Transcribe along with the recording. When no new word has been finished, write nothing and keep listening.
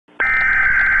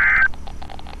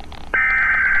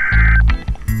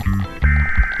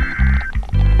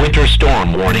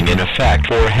thunderstorm warning in effect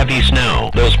for heavy snow.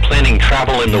 Those planning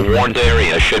travel in the warned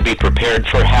area should be prepared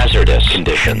for hazardous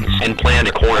conditions and plan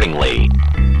accordingly.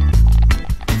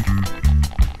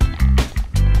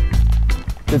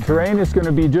 The terrain is going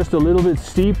to be just a little bit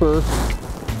steeper,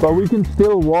 but we can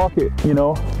still walk it, you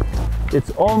know.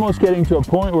 It's almost getting to a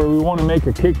point where we want to make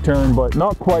a kick turn, but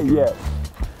not quite yet.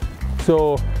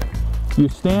 So you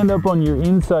stand up on your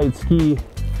inside ski,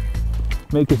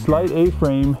 make a slight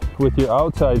A-frame with your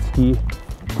outside ski,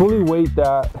 fully weight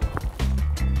that,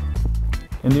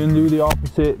 and then do the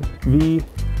opposite, V,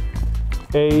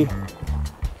 A,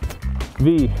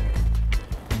 V.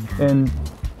 And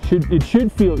it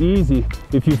should feel easy.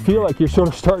 If you feel like you're sort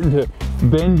of starting to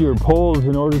bend your poles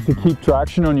in order to keep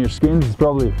traction on your skins, it's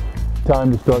probably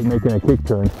time to start making a kick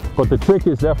turn. But the trick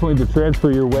is definitely to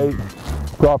transfer your weight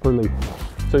properly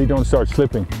so you don't start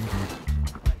slipping.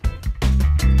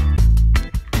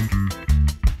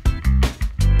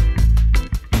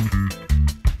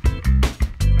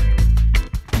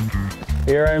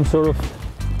 Here I am sort of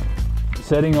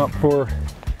setting up for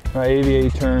my AVA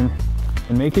turn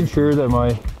and making sure that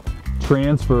my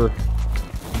transfer,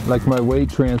 like my weight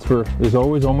transfer, is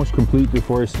always almost complete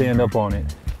before I stand up on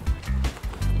it.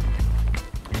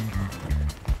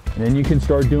 And then you can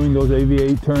start doing those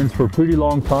AV8 turns for a pretty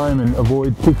long time and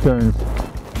avoid kick turns.